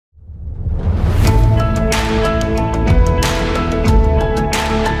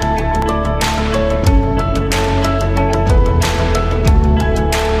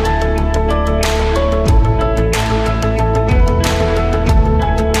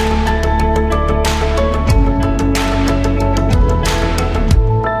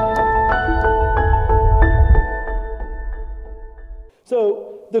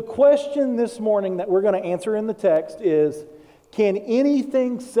question this morning that we're going to answer in the text is, can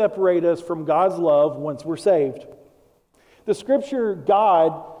anything separate us from God's love once we're saved? The Scripture,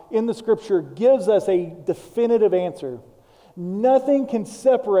 God in the Scripture gives us a definitive answer. Nothing can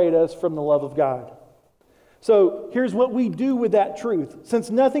separate us from the love of God. So here's what we do with that truth. Since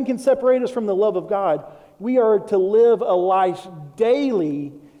nothing can separate us from the love of God, we are to live a life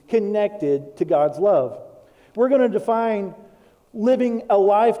daily connected to God's love. We're going to define living a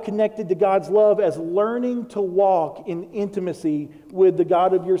life connected to God's love as learning to walk in intimacy with the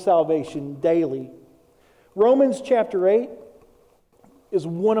God of your salvation daily. Romans chapter 8 is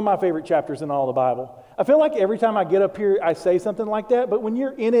one of my favorite chapters in all the Bible. I feel like every time I get up here, I say something like that, but when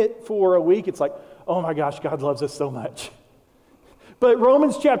you're in it for a week, it's like, oh my gosh, God loves us so much. But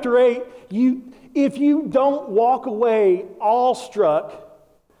Romans chapter 8, if you don't walk away awestruck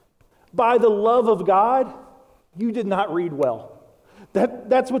by the love of God, you did not read well.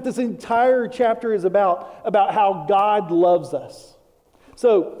 That's what this entire chapter is about how God loves us.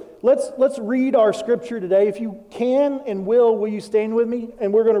 So let's read our scripture today. If you can and will you stand with me?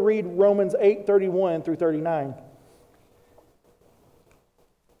 And we're going to read Romans 8:31 through 39.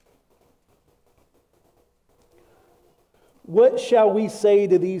 What shall we say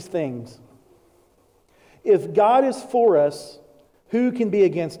to these things? If God is for us, who can be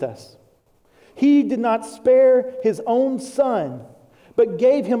against us? He did not spare his own Son, but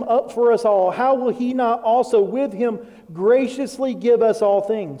gave him up for us all. How will he not also with him graciously give us all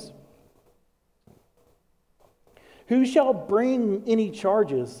things? Who shall bring any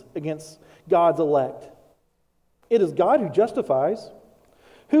charges against God's elect? It is God who justifies.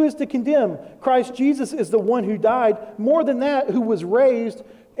 Who is to condemn? Christ Jesus is the one who died, more than that, who was raised,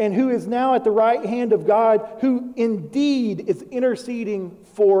 and who is now at the right hand of God, who indeed is interceding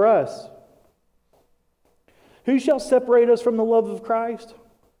for us. Who shall separate us from the love of Christ?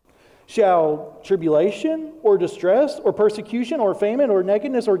 Shall tribulation, or distress, or persecution, or famine, or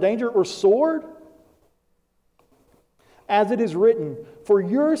nakedness, or danger, or sword? As it is written, for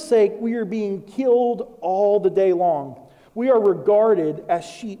your sake we are being killed all the day long. We are regarded as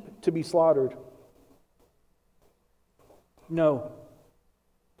sheep to be slaughtered. No.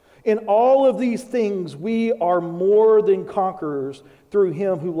 In all of these things we are more than conquerors through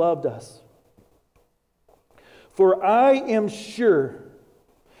him who loved us. For I am sure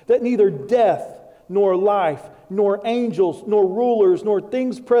that neither death, nor life, nor angels, nor rulers, nor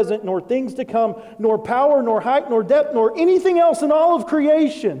things present, nor things to come, nor power, nor height, nor depth, nor anything else in all of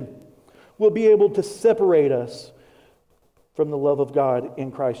creation will be able to separate us from the love of God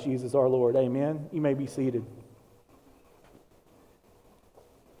in Christ Jesus our Lord. Amen. You may be seated.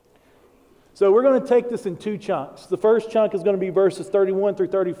 So we're going to take this in two chunks. The first chunk is going to be verses 31 through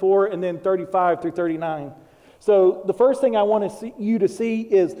 34 and then 35 through 39. So the first thing I want you to see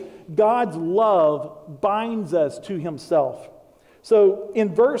is God's love binds us to himself. So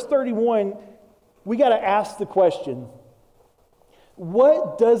in verse 31, we got to ask the question,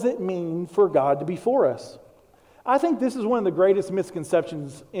 what does it mean for God to be for us? I think this is one of the greatest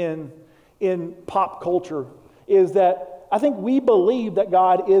misconceptions in pop culture, is that I think we believe that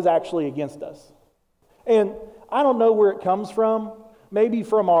God is actually against us. And I don't know where it comes from. Maybe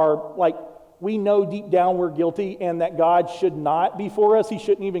from our, we know deep down we're guilty and that God should not be for us. He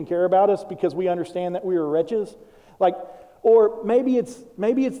shouldn't even care about us because we understand that we are wretches. Or maybe it's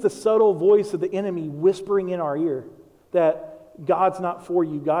the subtle voice of the enemy whispering in our ear that God's not for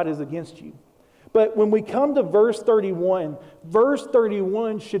you, God is against you. But when we come to verse 31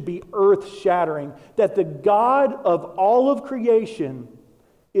 should be earth-shattering, that the God of all of creation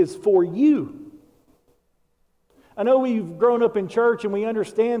is for you. I know we've grown up in church and we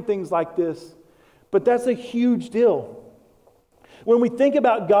understand things like this, but that's a huge deal. When we think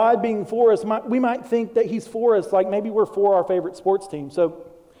about God being for us, we might think that he's for us like maybe we're for our favorite sports team. So,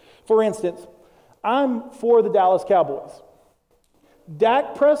 for instance, I'm for the Dallas Cowboys.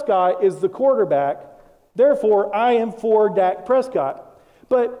 Dak Prescott is the quarterback, therefore I am for Dak Prescott.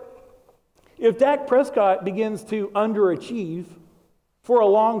 But if Dak Prescott begins to underachieve for a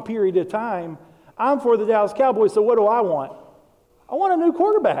long period of time, I'm for the Dallas Cowboys, so what do I want? I want a new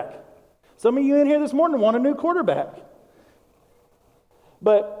quarterback. Some of you in here this morning want a new quarterback.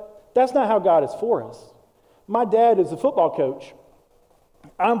 But that's not how God is for us. My dad is a football coach.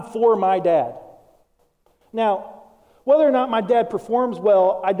 I'm for my dad. Now, whether or not my dad performs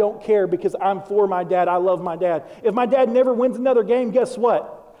well, I don't care because I'm for my dad. I love my dad. If my dad never wins another game, guess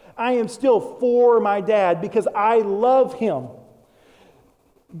what? I am still for my dad because I love him.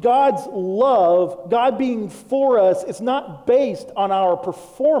 God's love, God being for us, is not based on our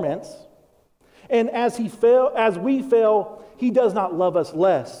performance. And as we fail, he does not love us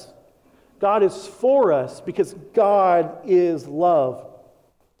less. God is for us because God is love.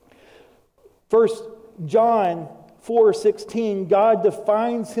 1 John 4:16, God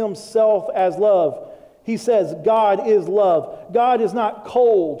defines himself as love. He says, God is love. God is not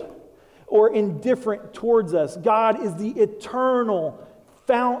cold or indifferent towards us. God is the eternal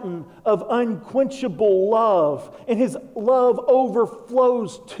fountain of unquenchable love, and his love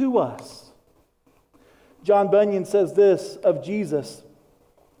overflows to us. John Bunyan says this of Jesus: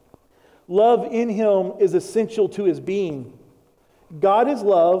 love in him is essential to his being. God is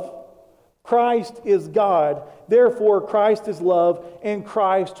love. Christ is God. Therefore, Christ is love, and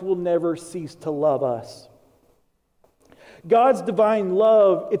Christ will never cease to love us. God's divine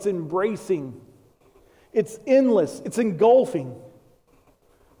love, it's embracing. It's endless. It's engulfing.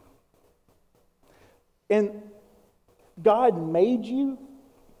 And God made you.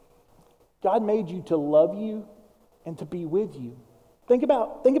 God made you to love you and to be with you. Think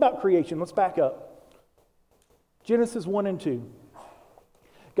about creation. Let's back up. Genesis 1 and 2.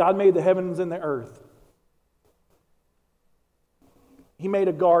 God made the heavens and the earth. He made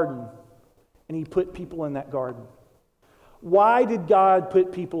a garden, and he put people in that garden. Why did God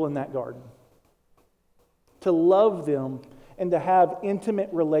put people in that garden? To love them and to have intimate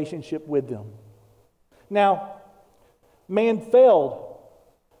relationship with them. Now, man failed.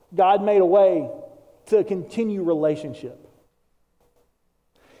 God made a way to continue relationship.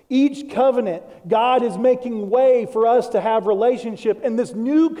 Each covenant, God is making way for us to have relationship. And this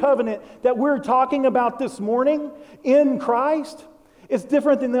new covenant that we're talking about this morning in Christ, it's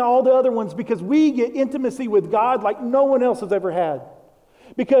different than all the other ones because we get intimacy with God like no one else has ever had.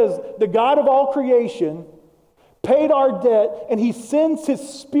 Because the God of all creation paid our debt, and he sends his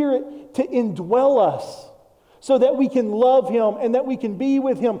Spirit to indwell us so that we can love him and that we can be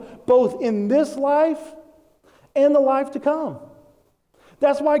with him both in this life and the life to come.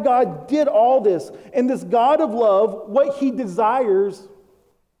 That's why God did all this. And this God of love, what he desires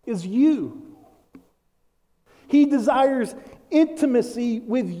is you. He desires intimacy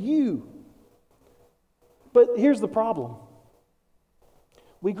with you. But here's the problem.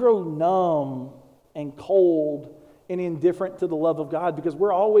 We grow numb and cold and indifferent to the love of God because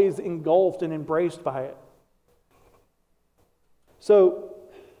we're always engulfed and embraced by it. So,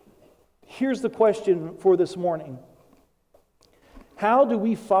 here's the question for this morning. How do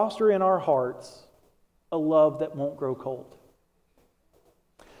we foster in our hearts a love that won't grow cold?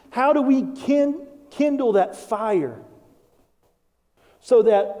 How do we kindle that fire so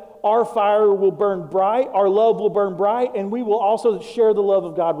that our fire will burn bright, our love will burn bright, and we will also share the love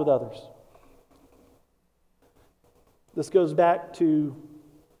of God with others? This goes back to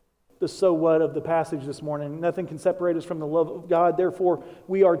the so what of the passage this morning. Nothing can separate us from the love of God. Therefore,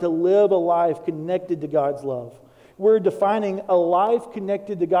 we are to live a life connected to God's love. We're defining a life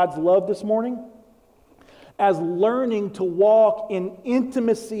connected to God's love this morning as learning to walk in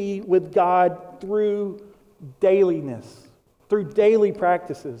intimacy with God through dailiness, through daily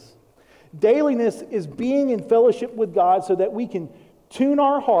practices. Dailiness is being in fellowship with God so that we can tune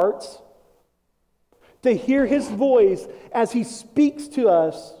our hearts to hear his voice as he speaks to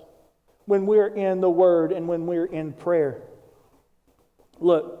us when we're in the Word and when we're in prayer.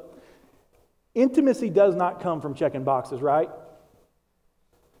 Look, intimacy does not come from checking boxes, right?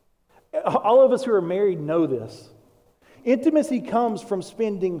 All of us who are married know this. Intimacy comes from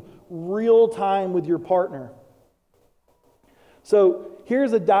spending real time with your partner. So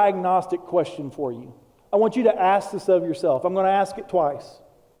here's a diagnostic question for you. I want you to ask this of yourself. I'm going to ask it twice.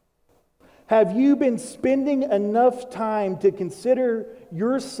 Have you been spending enough time to consider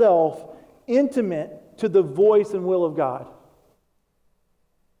yourself intimate to the voice and will of God?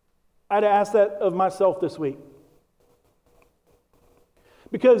 I'd ask that of myself this week.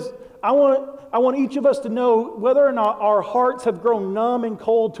 Because I want each of us to know whether or not our hearts have grown numb and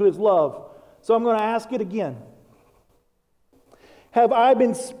cold to his love. So I'm going to ask it again. Have I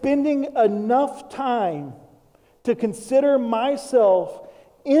been spending enough time to consider myself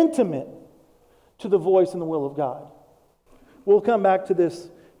intimate to the voice and the will of God? We'll come back to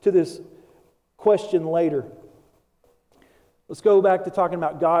this question later. Let's go back to talking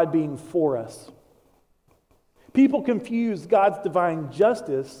about God being for us. People confuse God's divine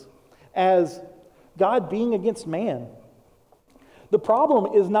justice as God being against man. The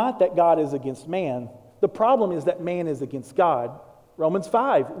problem is not that God is against man. The problem is that man is against God. Romans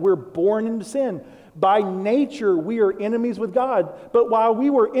 5, we're born into sin. By nature, we are enemies with God. But while we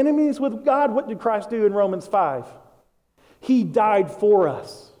were enemies with God, what did Christ do in Romans 5? He died for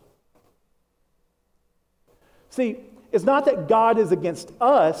us. See, it's not that God is against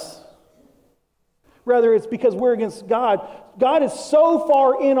us. Rather, it's because we're against God. God is so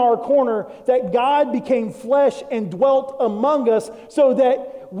far in our corner that God became flesh and dwelt among us so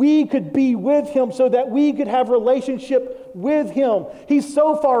that we could be with Him, so that we could have relationship with Him. He's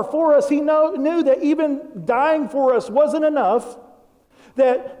so far for us. He knew that even dying for us wasn't enough.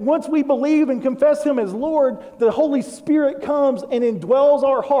 That once we believe and confess Him as Lord, the Holy Spirit comes and indwells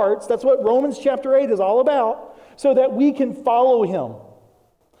our hearts. That's what Romans chapter 8 is all about, so that we can follow Him.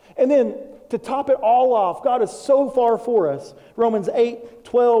 And then to top it all off, God is so far for us. Romans 8,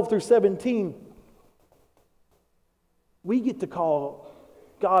 12 through 17. We get to call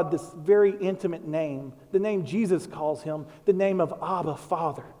God this very intimate name, the name Jesus calls Him, the name of Abba,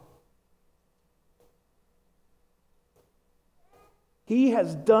 Father. He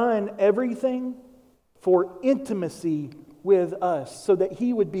has done everything for intimacy with us so that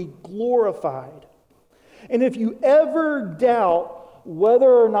He would be glorified. And if you ever doubt whether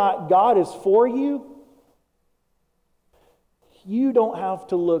or not God is for you, you don't have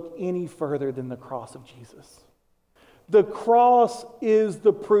to look any further than the cross of Jesus. The cross is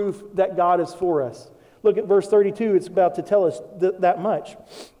the proof that God is for us. Look at verse 32. It's about to tell us that much.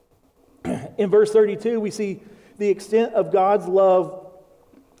 In verse 32, we see the extent of God's love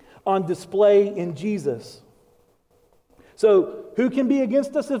on display in Jesus. So, who can be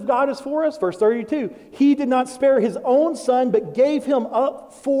against us if God is for us? Verse 32, He did not spare His own Son, but gave Him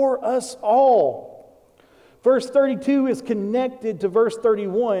up for us all. Verse 32 is connected to verse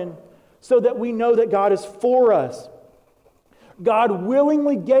 31 so that we know that God is for us. God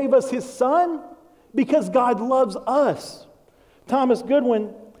willingly gave us His Son because God loves us. Thomas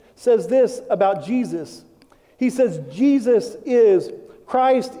Goodwin says this about Jesus. He says,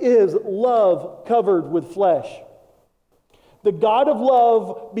 Christ is love covered with flesh. The God of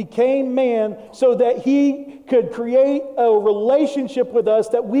love became man so that He could create a relationship with us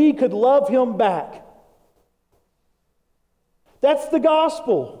that we could love Him back. That's the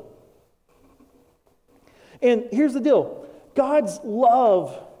gospel. And here's the deal. God's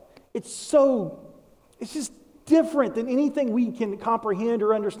love, it's just different than anything we can comprehend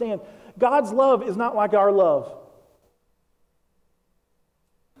or understand. God's love is not like our love.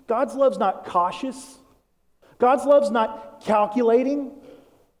 God's love's not cautious. God's love's not calculating.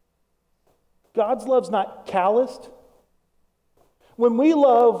 God's love's not calloused. When we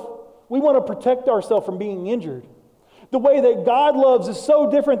love, we want to protect ourselves from being injured. The way that God loves is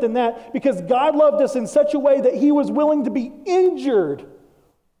so different than that because God loved us in such a way that He was willing to be injured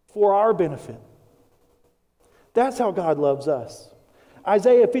for our benefit. That's how God loves us.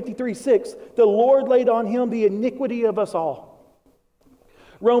 Isaiah 53:6, the Lord laid on Him the iniquity of us all.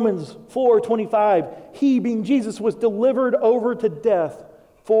 Romans 4:25, He, being Jesus, was delivered over to death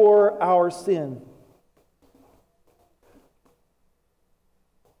for our sin.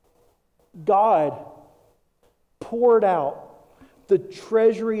 God poured out the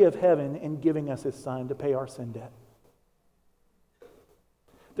treasury of heaven in giving us His Son to pay our sin debt.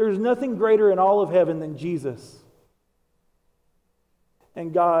 There's nothing greater in all of heaven than Jesus.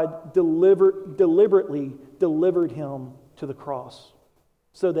 And God deliberately delivered Him to the cross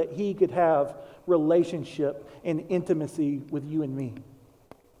so that He could have relationship and intimacy with you and me.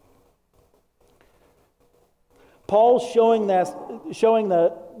 Paul's showing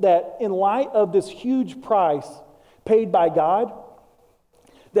that in light of this huge price paid by God,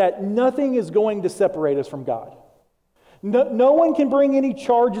 that nothing is going to separate us from God. No one can bring any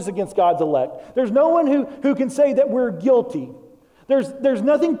charges against God's elect. There's no one who can say that we're guilty. There's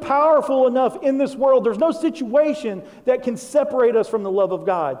nothing powerful enough in this world. There's no situation that can separate us from the love of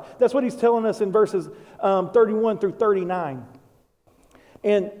God. That's what he's telling us in verses 31 through 39.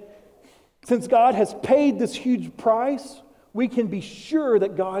 And since God has paid this huge price, we can be sure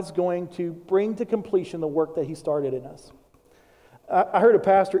that God's going to bring to completion the work that He started in us. I heard a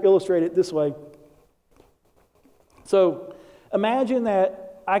pastor illustrate it this way. So imagine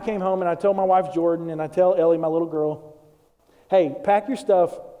that I came home and I told my wife Jordan and I tell Ellie, my little girl, hey, pack your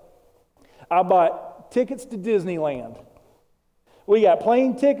stuff. I bought tickets to Disneyland. We got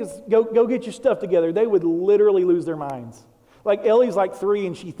plane tickets. Go get your stuff together. They would literally lose their minds. Like Ellie's like 3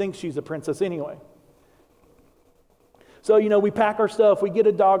 and she thinks she's a princess anyway. So, we pack our stuff. We get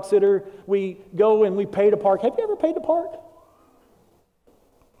a dog sitter. We go and we pay to park. Have you ever paid to park?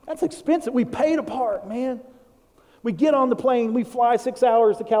 That's expensive. We pay to park, man. We get on the plane. We fly 6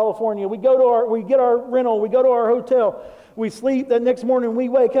 hours to California. We get our rental. We go to our hotel. We sleep. The next morning we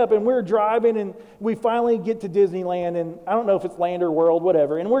wake up and we're driving and we finally get to Disneyland. And I don't know if it's Land or World,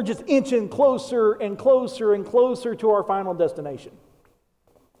 whatever. And we're just inching closer and closer and closer to our final destination.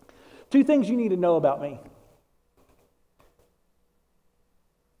 2 things you need to know about me.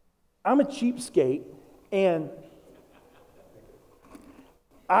 I'm a cheapskate, and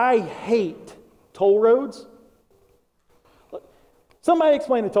I hate toll roads. Somebody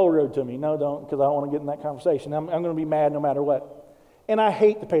explain a toll road to me. No, don't, because I don't want to get in that conversation. I'm going to be mad no matter what. And I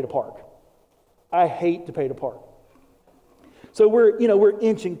hate to pay to park. I hate to pay to park. So we're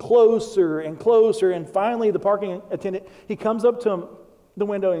inching closer and closer, and finally the parking attendant, he comes up to the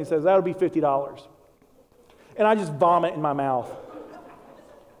window and he says, "That'll be $50. And I just vomit in my mouth.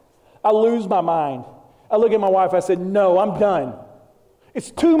 I lose my mind. I look at my wife, I said, "No, I'm done.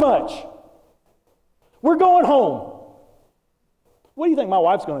 It's too much. We're going home." What do you think my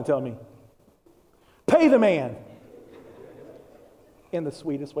wife's going to tell me? Pay the man. In the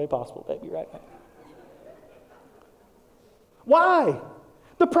sweetest way possible, baby, right? Why?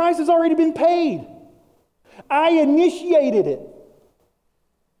 The price has already been paid. I initiated it.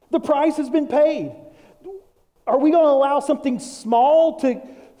 The price has been paid. Are we going to allow something small to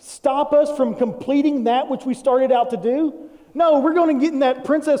stop us from completing that which we started out to do? No, we're going to get in that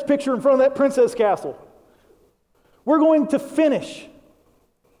princess picture in front of that princess castle. We're going to finish.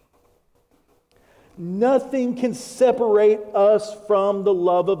 Nothing can separate us from the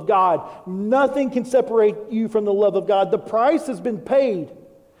love of God. Nothing can separate you from the love of God. The price has been paid.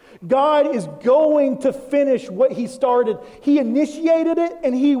 God is going to finish what He started. He initiated it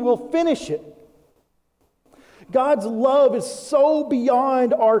and He will finish it. God's love is so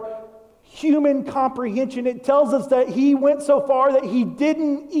beyond our human comprehension. It tells us that He went so far that He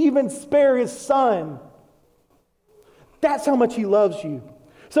didn't even spare His Son. That's how much He loves you.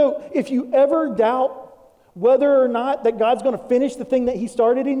 So if you ever doubt whether or not that God's going to finish the thing that He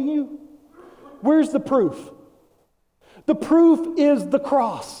started in you, where's the proof? The proof is the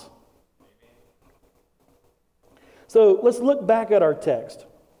cross. So let's look back at our text.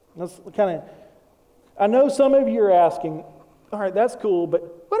 I know some of you are asking, all right, that's cool,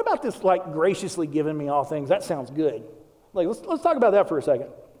 but what about this like graciously giving me all things? That sounds good. Like let's talk about that for a second.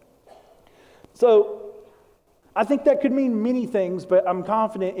 So I think that could mean many things, but I'm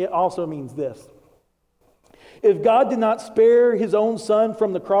confident it also means this. If God did not spare His own Son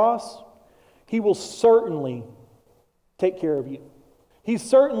from the cross, He will certainly take care of you. He's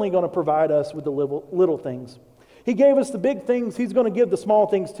certainly going to provide us with the little things. He gave us the big things. He's going to give the small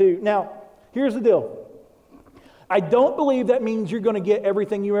things too. Now, here's the deal. I don't believe that means you're going to get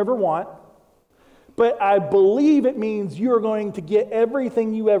everything you ever want. But I believe it means you're going to get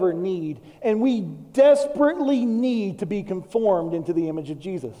everything you ever need. And we desperately need to be conformed into the image of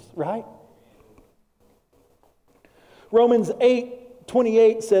Jesus, right? Romans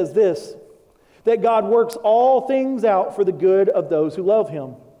 8:28 says this, that God works all things out for the good of those who love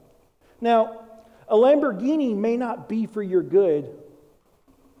Him. Now, a Lamborghini may not be for your good,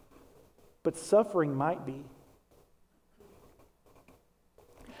 but suffering might be.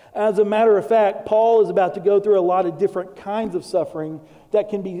 As a matter of fact, Paul is about to go through a lot of different kinds of suffering that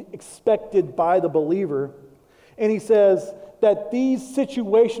can be expected by the believer. And he says that these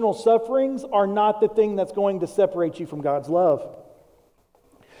situational sufferings are not the thing that's going to separate you from God's love.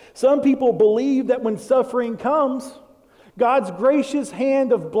 Some people believe that when suffering comes, God's gracious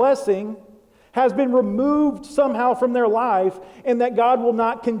hand of blessing has been removed somehow from their life and that God will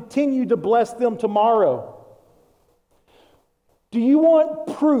not continue to bless them tomorrow. Do you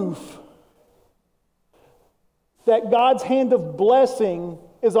want proof that God's hand of blessing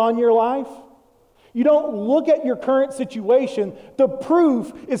is on your life? You don't look at your current situation. The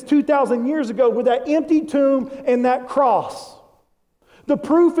proof is 2,000 years ago with that empty tomb and that cross. The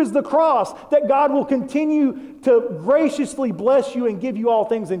proof is the cross that God will continue to graciously bless you and give you all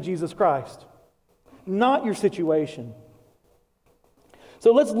things in Jesus Christ, not your situation.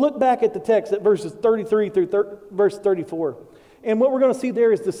 So let's look back at the text at verses 33 through verse 34. And what we're going to see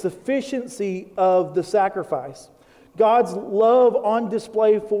there is the sufficiency of the sacrifice. God's love on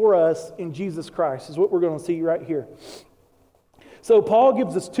display for us in Jesus Christ is what we're going to see right here. So Paul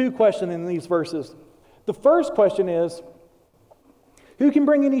gives us two questions in these verses. The first question is, who can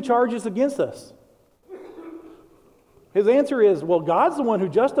bring any charges against us? His answer is, well, God's the one who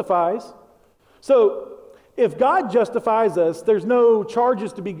justifies. So if God justifies us, there's no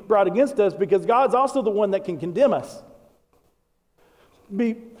charges to be brought against us because God's also the one that can condemn us.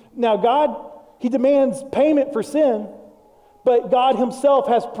 Now, God, He demands payment for sin, but God Himself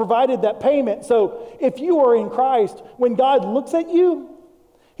has provided that payment. So if you are in Christ, when God looks at you,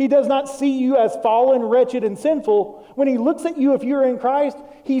 He does not see you as fallen, wretched, and sinful. When He looks at you, if you're in Christ,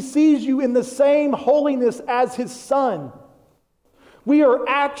 He sees you in the same holiness as His Son. We are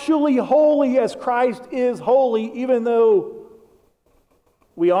actually holy as Christ is holy, even though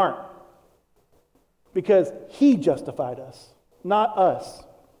we aren't. Because He justified us, not us.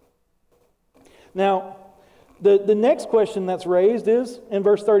 Now, the next question that's raised is, in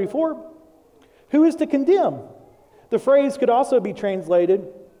verse 34, who is to condemn? The phrase could also be translated,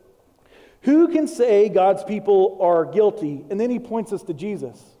 who can say God's people are guilty? And then he points us to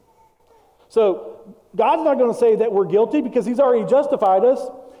Jesus. So, God's not going to say that we're guilty because he's already justified us.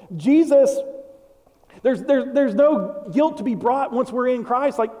 Jesus, there's no guilt to be brought once we're in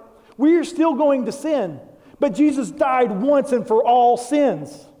Christ. Like, we're still going to sin. But Jesus died once and for all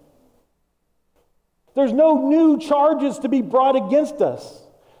sins. There's no new charges to be brought against us.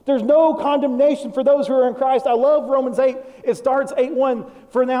 There's no condemnation for those who are in Christ. I love Romans 8. It starts 8:1.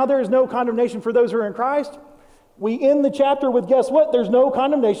 For now there is no condemnation for those who are in Christ. We end the chapter with, guess what? There's no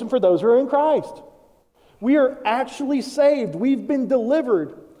condemnation for those who are in Christ. We are actually saved. We've been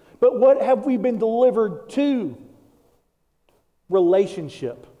delivered. But what have we been delivered to?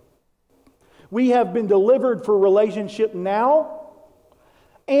 Relationship. We have been delivered for relationship now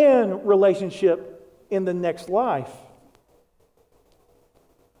and relationship in the next life.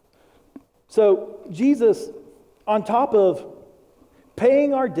 So Jesus, on top of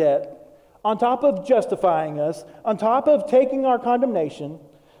paying our debt, on top of justifying us, on top of taking our condemnation,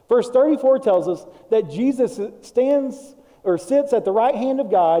 verse 34 tells us that Jesus stands or sits at the right hand of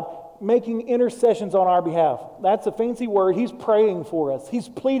God making intercessions on our behalf. That's a fancy word. He's praying for us. He's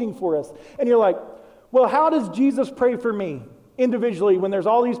pleading for us. And you're like, well, how does Jesus pray for me individually when there's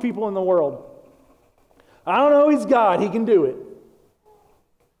all these people in the world? I don't know. He's God. He can do it.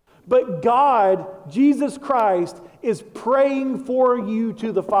 But God, Jesus Christ, is praying for you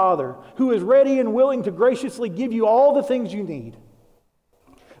to the Father, who is ready and willing to graciously give you all the things you need.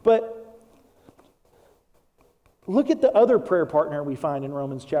 But look at the other prayer partner we find in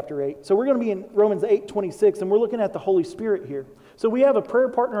Romans chapter 8. So we're going to be in Romans 8:26, and we're looking at the Holy Spirit here. So we have a prayer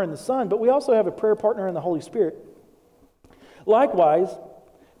partner in the Son, but we also have a prayer partner in the Holy Spirit. Likewise,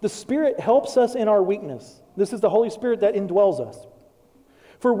 the Spirit helps us in our weakness. This is the Holy Spirit that indwells us.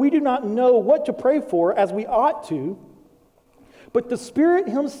 For we do not know what to pray for as we ought to, but the Spirit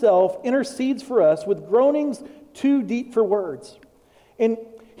Himself intercedes for us with groanings too deep for words. And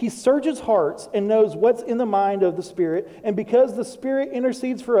He searches hearts and knows what's in the mind of the Spirit, and because the Spirit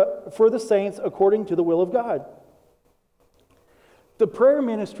intercedes for the saints according to the will of God. The prayer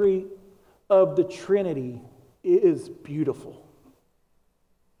ministry of the Trinity is beautiful.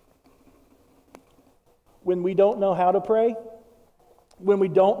 When we don't know how to pray, when we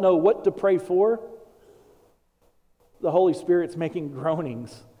don't know what to pray for, the Holy Spirit's making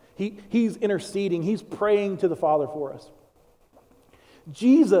groanings. He's interceding. He's praying to the Father for us.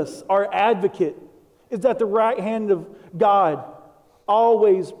 Jesus, our advocate, is at the right hand of God,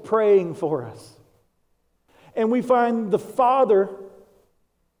 always praying for us. And we find the Father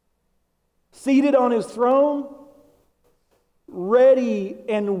seated on His throne, ready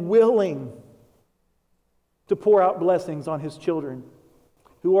and willing to pour out blessings on His children.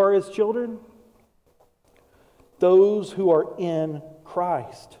 Who are His children? Those who are in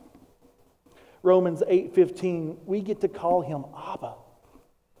Christ. Romans 8:15, we get to call Him Abba.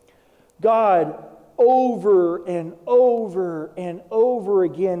 God, over and over and over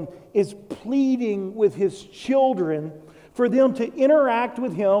again, is pleading with His children for them to interact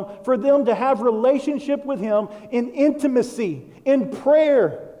with Him, for them to have relationship with Him in intimacy, in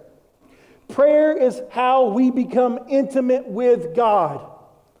prayer. Prayer is how we become intimate with God.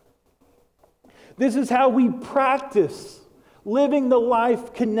 This is how we practice living the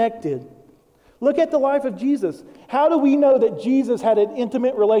life connected. Look at the life of Jesus. How do we know that Jesus had an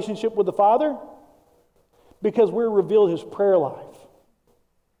intimate relationship with the Father? Because we're revealed His prayer life.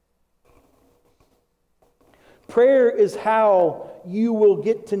 Prayer is how you will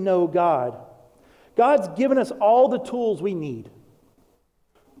get to know God. God's given us all the tools we need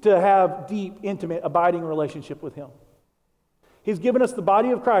to have deep, intimate, abiding relationship with Him. He's given us the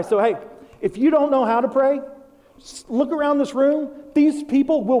body of Christ. So hey, if you don't know how to pray, look around this room. These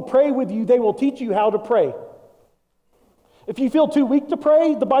people will pray with you. They will teach you how to pray. If you feel too weak to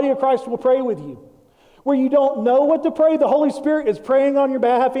pray, the body of Christ will pray with you. Where you don't know what to pray, the Holy Spirit is praying on your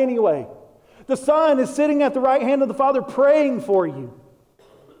behalf anyway. The Son is sitting at the right hand of the Father praying for you.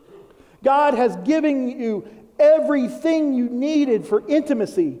 God has given you everything you needed for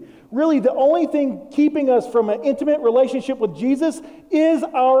intimacy. Really, the only thing keeping us from an intimate relationship with Jesus is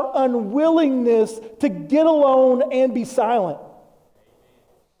our unwillingness to get alone and be silent.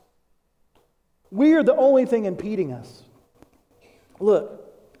 We are the only thing impeding us.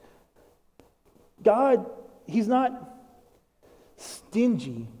 Look, God, He's not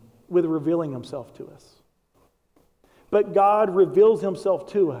stingy with revealing Himself to us. But God reveals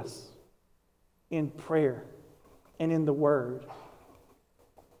Himself to us in prayer and in the Word.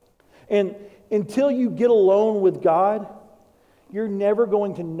 And until you get alone with God, you're never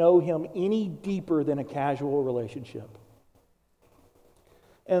going to know Him any deeper than a casual relationship.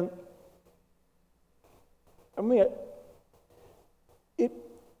 And I mean,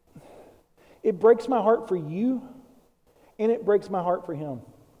 it breaks my heart for you, and it breaks my heart for Him.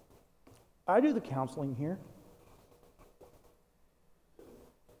 I do the counseling here.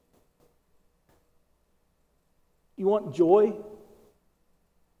 You want joy?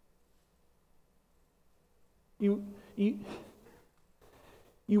 You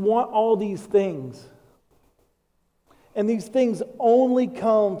want all these things. And these things only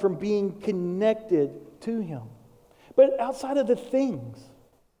come from being connected to Him. But outside of the things,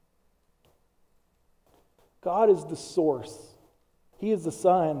 God is the source. He is the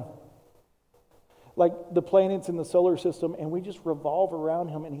sun. Like the planets in the solar system, and we just revolve around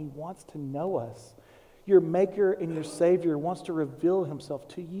Him, and He wants to know us. Your Maker and your Savior wants to reveal Himself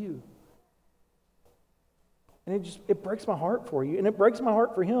to you. And it breaks my heart for you, and it breaks my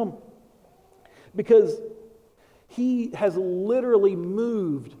heart for Him, because He has literally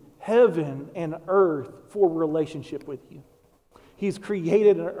moved heaven and earth for relationship with you. He's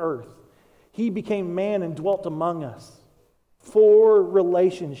created an earth. He became man and dwelt among us for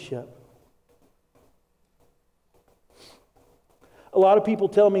relationship. A lot of people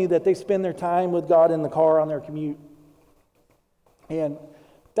tell me that they spend their time with God in the car on their commute. And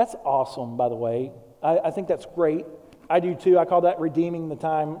that's awesome, by the way. I think that's great. I do too. I call that redeeming the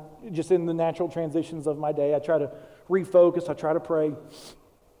time, just in the natural transitions of my day. I try to refocus. I try to pray.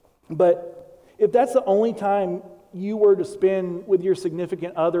 But if that's the only time you were to spend with your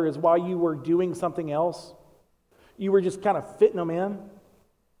significant other is while you were doing something else, you were just kind of fitting them in,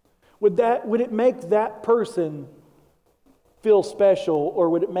 would it make that person feel special, or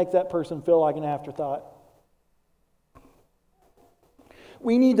would it make that person feel like an afterthought?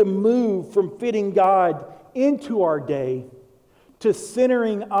 We need to move from fitting God into our day to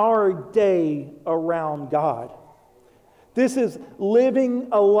centering our day around God. This is living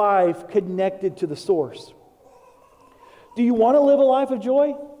a life connected to the source. Do you want to live a life of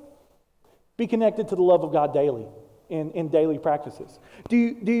joy? Be connected to the love of God daily in daily practices. Do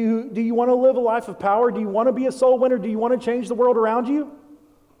you want to live a life of power? Do you want to be a soul winner? Do you want to change the world around you?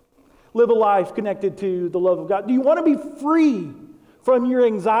 Live a life connected to the love of God. Do you want to be free from your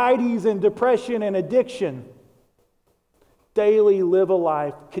anxieties and depression and addiction? Daily live a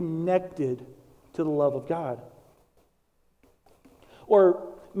life connected to the love of God.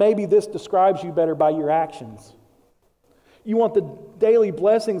 Or maybe this describes you better by your actions. You want the daily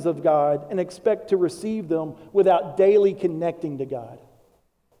blessings of God and expect to receive them without daily connecting to God.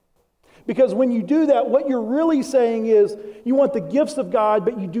 Because when you do that, what you're really saying is you want the gifts of God,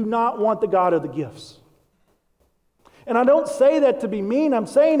 but you do not want the God of the gifts. And I don't say that to be mean. I'm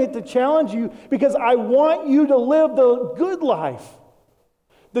saying it to challenge you, because I want you to live the good life.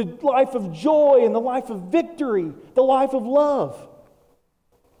 The life of joy and the life of victory, the life of love.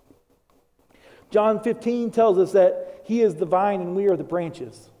 John 15 tells us that He is the vine and we are the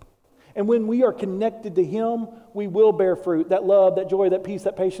branches. And when we are connected to Him, we will bear fruit. That love, that joy, that peace,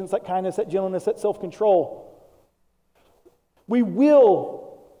 that patience, that kindness, that gentleness, that self-control. We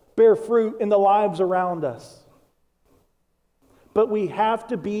will bear fruit in the lives around us. But we have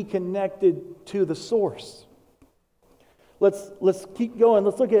to be connected to the source. Let's keep going.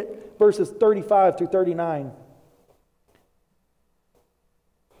 Let's look at verses 35 through 39.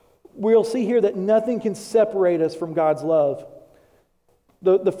 We'll see here that nothing can separate us from God's love.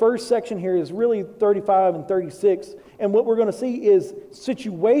 The first section here is really 35 and 36. And what we're going to see is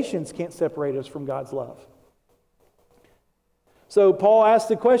situations can't separate us from God's love. So Paul asks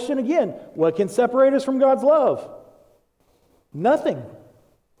the question again, what can separate us from God's love? Nothing.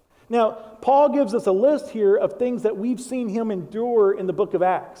 Now, Paul gives us a list here of things that we've seen him endure in the book of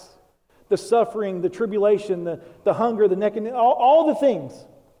Acts. The suffering, the tribulation, the hunger, the nakedness, all the things.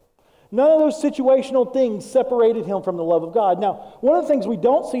 None of those situational things separated him from the love of God. Now, one of the things we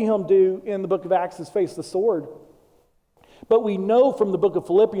don't see him do in the book of Acts is face the sword. But we know from the book of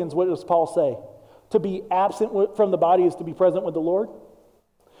Philippians, what does Paul say? To be absent from the body is to be present with the Lord.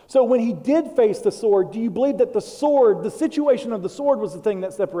 So when he did face the sword, do you believe that the sword, the situation of the sword, was the thing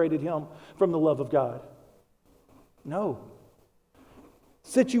that separated him from the love of God? No.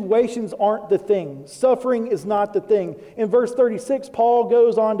 Situations aren't the thing. Suffering is not the thing. In verse 36, Paul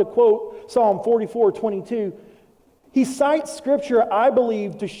goes on to quote Psalm 44:22. He cites Scripture, I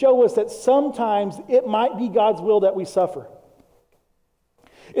believe, to show us that sometimes it might be God's will that we suffer.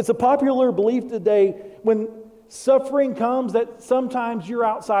 It's a popular belief today when suffering comes that sometimes you're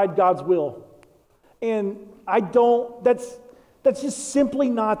outside God's will. And that's just simply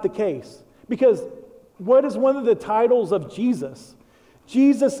not the case. Because what is one of the titles of Jesus?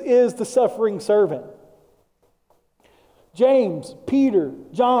 Jesus is the suffering servant. James, Peter,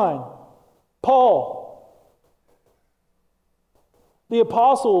 John, Paul, the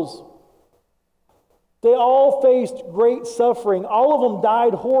apostles, they all faced great suffering. All of them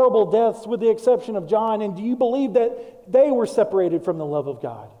died horrible deaths with the exception of John. And do you believe that they were separated from the love of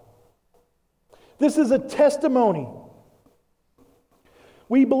God? This is a testimony.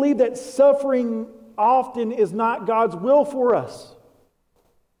 We believe that suffering often is not God's will for us.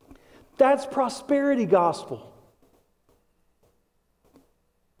 That's prosperity gospel.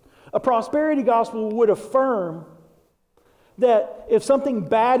 A prosperity gospel would affirm that if something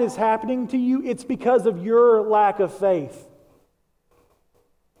bad is happening to you, it's because of your lack of faith.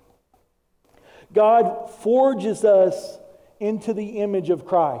 God forges us into the image of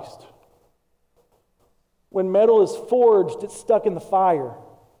Christ. When metal is forged, it's stuck in the fire.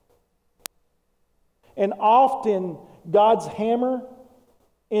 And often, God's hammer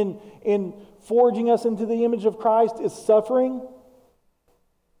in forging us into the image of Christ is suffering,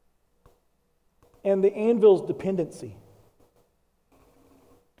 and the anvil's dependency.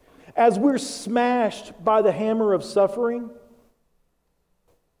 As we're smashed by the hammer of suffering,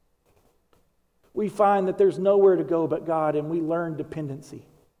 we find that there's nowhere to go but God, and we learn dependency.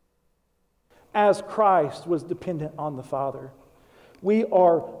 As Christ was dependent on the Father, we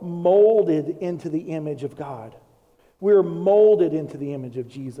are molded into the image of God. We're molded into the image of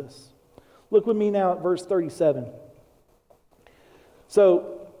Jesus. Look with me now at verse 37.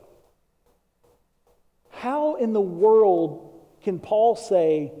 So, how in the world can Paul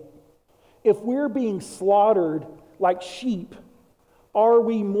say, if we're being slaughtered like sheep, are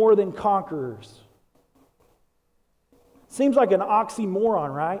we more than conquerors? Seems like an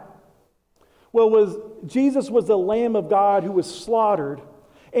oxymoron, right? Well, Jesus was the Lamb of God who was slaughtered,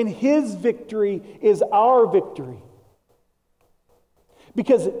 and His victory is our victory.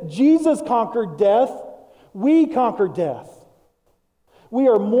 Because Jesus conquered death, we conquer death. We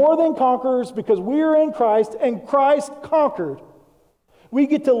are more than conquerors because we are in Christ, and Christ conquered. We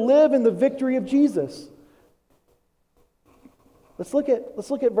get to live in the victory of Jesus. Let's look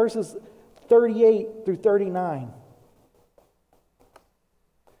at verses 38 through 39.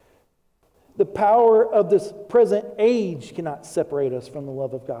 The power of this present age cannot separate us from the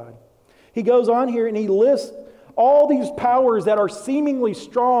love of God. He goes on here and he lists all these powers that are seemingly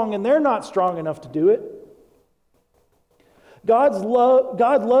strong, and they're not strong enough to do it. God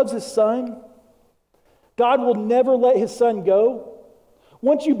loves His Son. God will never let His Son go.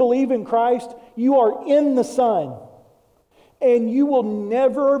 Once you believe in Christ, you are in the Son, and you will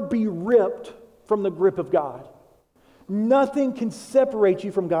never be ripped from the grip of God. Nothing can separate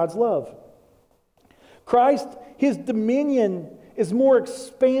you from God's love. Christ, His dominion is more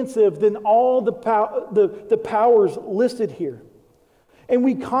expansive than all the powers listed here. And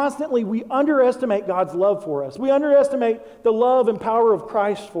we underestimate God's love for us. We underestimate the love and power of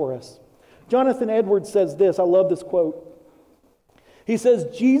Christ for us. Jonathan Edwards says this, I love this quote. He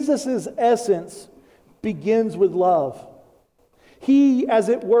says, Jesus' essence begins with love. He, as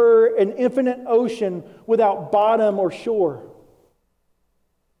it were, an infinite ocean without bottom or shore.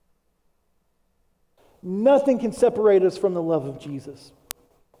 Nothing can separate us from the love of Jesus.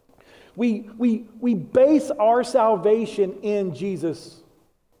 We base our salvation in Jesus.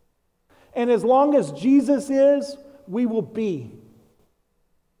 And as long as Jesus is, we will be.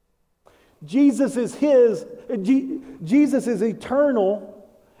 Jesus is eternal,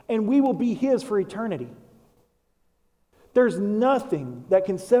 and we will be His for eternity. There's nothing that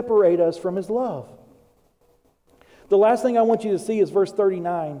can separate us from His love. The last thing I want you to see is verse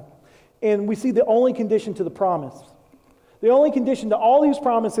 39. And we see the only condition to the promise. The only condition to all these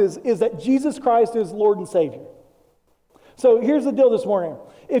promises is that Jesus Christ is Lord and Savior. So here's the deal this morning.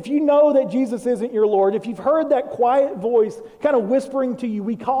 If you know that Jesus isn't your Lord, if you've heard that quiet voice kind of whispering to you,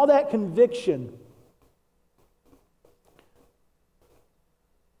 we call that conviction.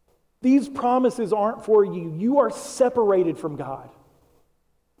 These promises aren't for you. You are separated from God.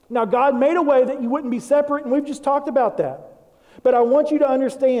 Now, God made a way that you wouldn't be separate, and we've just talked about that. But I want you to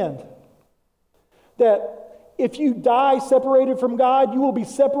understand that if you die separated from God, you will be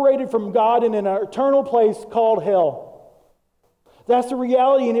separated from God in an eternal place called hell. That's the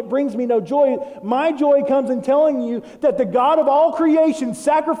reality, and it brings me no joy. My joy comes in telling you that the God of all creation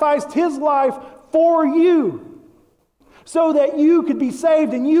sacrificed His life for you so that you could be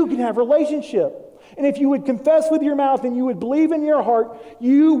saved and you could have relationship. And if you would confess with your mouth and you would believe in your heart,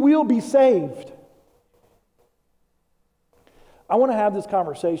 you will be saved. I want to have this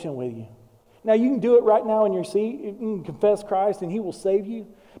conversation with you. Now, you can do it right now in your seat. You can confess Christ and He will save you.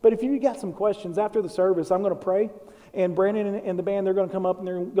 But if you got some questions after the service, I'm going to pray. And Brandon and the band, they're going to come up and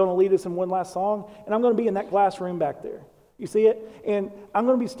they're going to lead us in one last song. And I'm going to be in that glass room back there. You see it? And I'm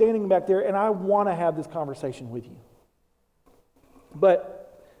going to be standing back there, and I want to have this conversation with you.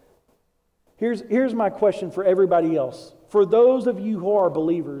 But here's my question for everybody else. For those of you who are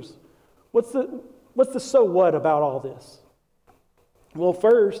believers, what's the so what about all this? Well,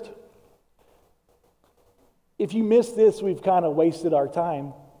 first, if you miss this, we've kind of wasted our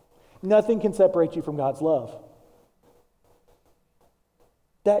time. Nothing can separate you from God's love.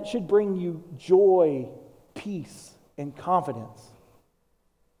 That should bring you joy, peace, and confidence.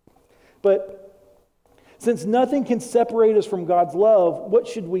 But since nothing can separate us from God's love, what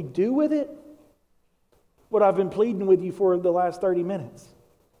should we do with it? What I've been pleading with you for the last 30 minutes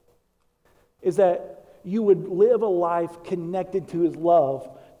is that you would live a life connected to His love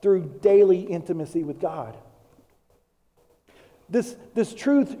through daily intimacy with God. This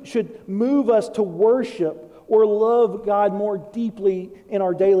truth should move us to worship or love God more deeply in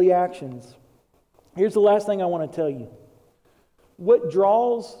our daily actions. Here's the last thing I want to tell you. What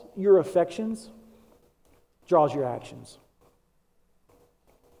draws your affections draws your actions.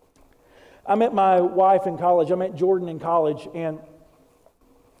 I met my wife in college. I met Jordan in college, and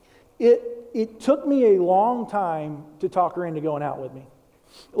it took me a long time to talk her into going out with me.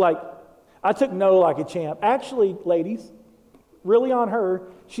 Like, I took no like a champ. Actually, ladies, really on her,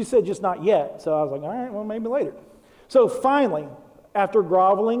 she said just not yet. So I was like, all right, well, maybe later. So finally, after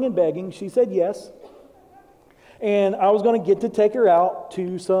groveling and begging, she said yes. And I was going to get to take her out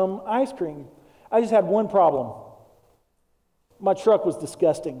to some ice cream. I just had one problem. My truck was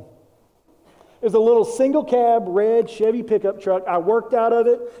disgusting. It was a little single cab, red Chevy pickup truck. I worked out of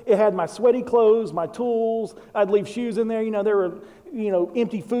it. It had my sweaty clothes, my tools. I'd leave shoes in there. There were,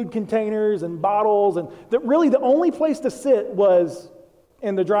 empty food containers and bottles. And really the only place to sit was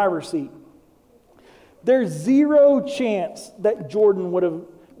in the driver's seat. There's zero chance that Jordan would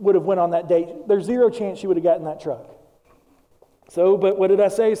have went on that date. There's zero chance she would have gotten that truck. So, but what did I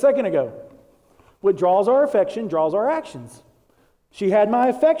say a second ago? What draws our affection draws our actions. She had my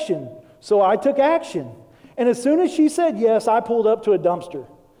affection, so I took action. And as soon as she said yes, I pulled up to a dumpster.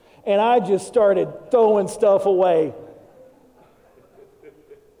 And I just started throwing stuff away.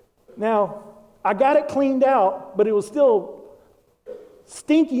 Now, I got it cleaned out, but it was still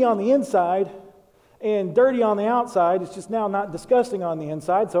stinky on the inside and dirty on the outside. It's just now not disgusting on the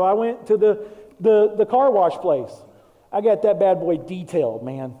inside. So I went to the car wash place. I got that bad boy detailed,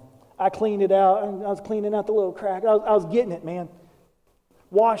 man. I cleaned it out. I was cleaning out the little crack. I was getting it, man.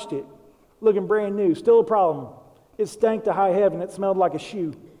 Washed it. Looking brand new. Still a problem. It stank to high heaven. It smelled like a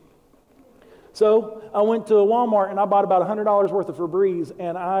shoe. So I went to Walmart and I bought about $100 worth of Febreze,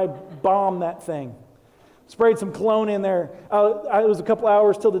 and I bombed that thing. Sprayed some cologne in there. It was a couple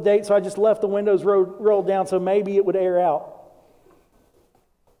hours till the date, so I just left the windows rolled down so maybe it would air out.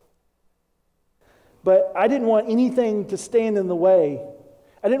 But I didn't want anything to stand in the way.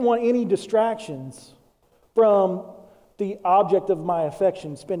 I didn't want any distractions from the object of my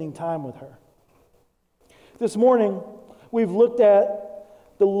affection, spending time with her. This morning, we've looked at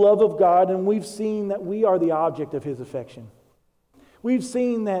the love of God, and we've seen that we are the object of His affection. We've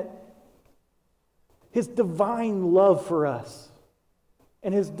seen that His divine love for us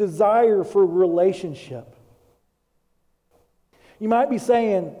and His desire for relationship. You might be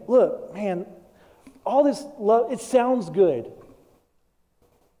saying, look, man, all this love, it sounds good.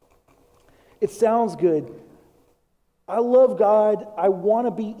 It sounds good. I love God. I want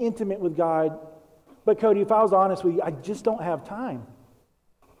to be intimate with God. But Kody, if I was honest with you, I just don't have time.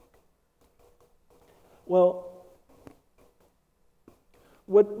 Well,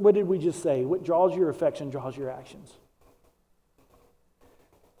 what did we just say? What draws your affection draws your actions.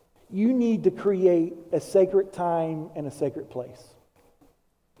 You need to create a sacred time and a sacred place.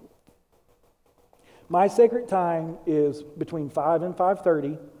 My sacred time is between 5 and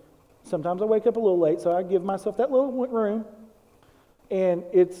 5:30. Sometimes I wake up a little late, so I give myself that little room. And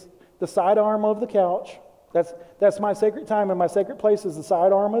it's the side arm of the couch. That's my sacred time, and my sacred place is the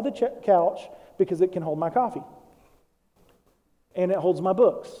side arm of the couch because it can hold my coffee. And it holds my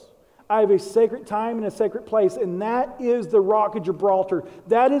books. I have a sacred time and a sacred place, and that is the Rock of Gibraltar.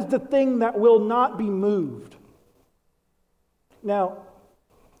 That is the thing that will not be moved. Now,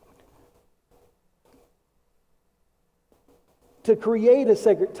 to create a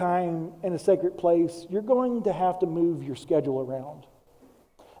sacred time and a sacred place, you're going to have to move your schedule around.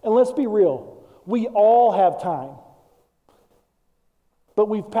 And let's be real, we all have time. But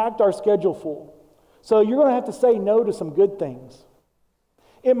we've packed our schedule full. So you're going to have to say no to some good things.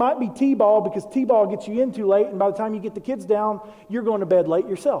 It might be T-ball because T-ball gets you in too late, and by the time you get the kids down, you're going to bed late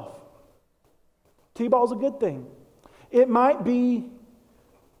yourself. T-ball's a good thing. It might be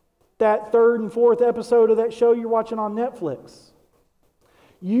that third and fourth episode of that show you're watching on Netflix.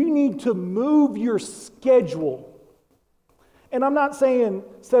 You need to move your schedule. And I'm not saying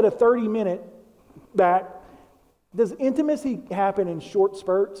set a 30-minute back. Does intimacy happen in short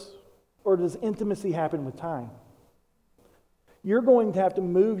spurts, or does intimacy happen with time? You're going to have to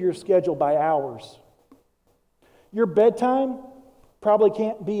move your schedule by hours. Your bedtime probably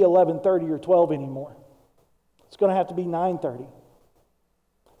can't be 11:30 or 12 anymore. It's going to have to be 9:30.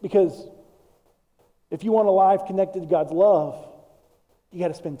 Because if you want a life connected to God's love, you got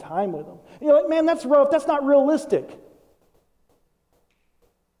to spend time with Him. And you're like, man, that's rough. That's not realistic.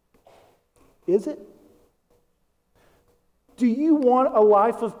 Is it? Do you want a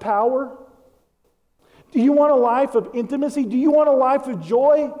life of power? Do you want a life of intimacy? Do you want a life of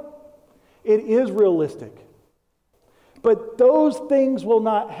joy? It is realistic. But those things will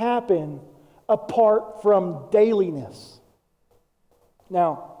not happen apart from dailiness.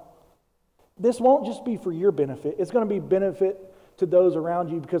 Now, this won't just be for your benefit. It's going to be benefit to those around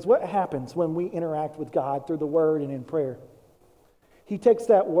you, because what happens when we interact with God through the Word and in prayer? He takes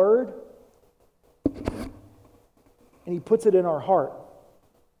that Word and He puts it in our heart.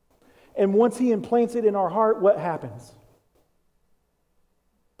 And once He implants it in our heart, what happens?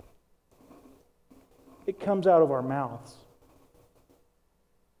 It comes out of our mouths.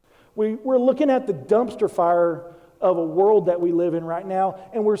 We're looking at the dumpster fire of a world that we live in right now,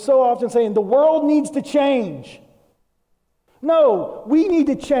 and we're so often saying, the world needs to change. No, we need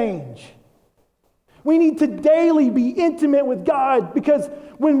to change. We need to daily be intimate with God, because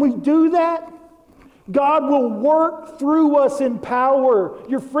when we do that, God will work through us in power.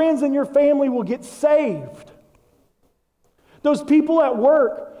 Your friends and your family will get saved. Those people at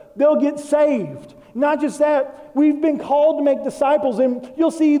work, they'll get saved. Not just that, we've been called to make disciples, and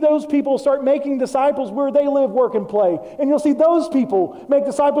you'll see those people start making disciples where they live, work, and play. And you'll see those people make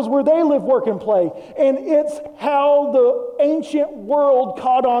disciples where they live, work, and play. And it's how the ancient world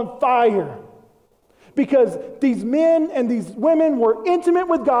caught on fire. Because these men and these women were intimate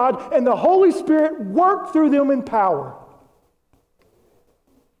with God, and the Holy Spirit worked through them in power.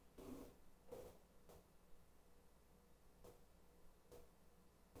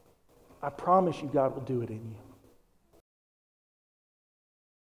 I promise you God will do it in you.